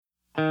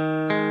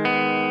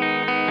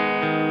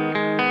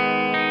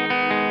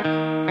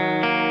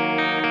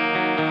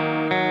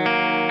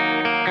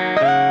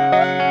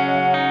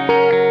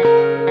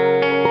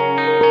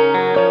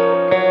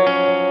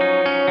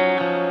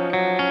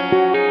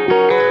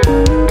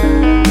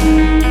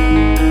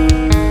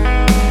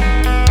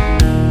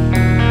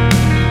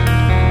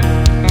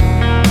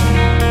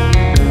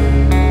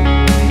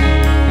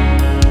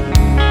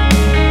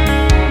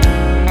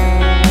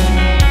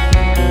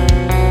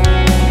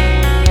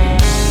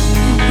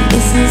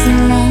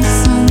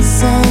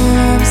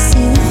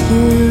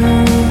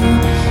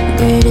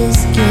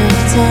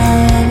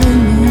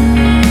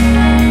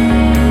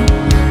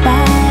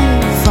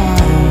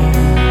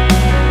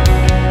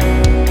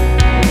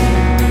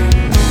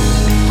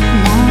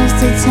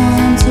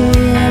time to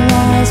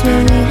realize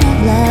what we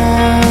have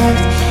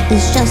left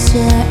is just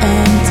your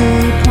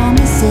empty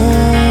promises.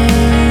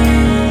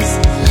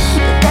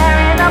 But there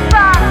ain't no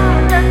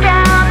bottom to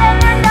down and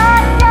you're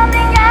not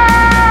coming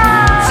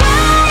out.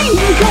 Time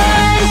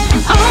could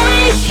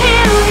always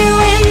heal you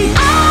and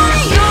all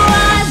you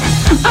was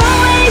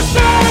always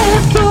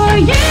there for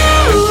you,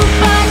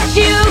 but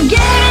you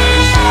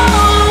gave it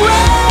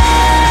away.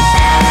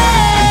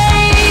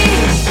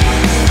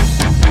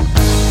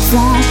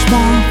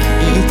 Flashback,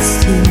 it's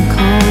too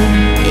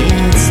cold,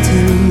 it's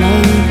too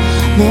late.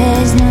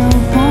 There's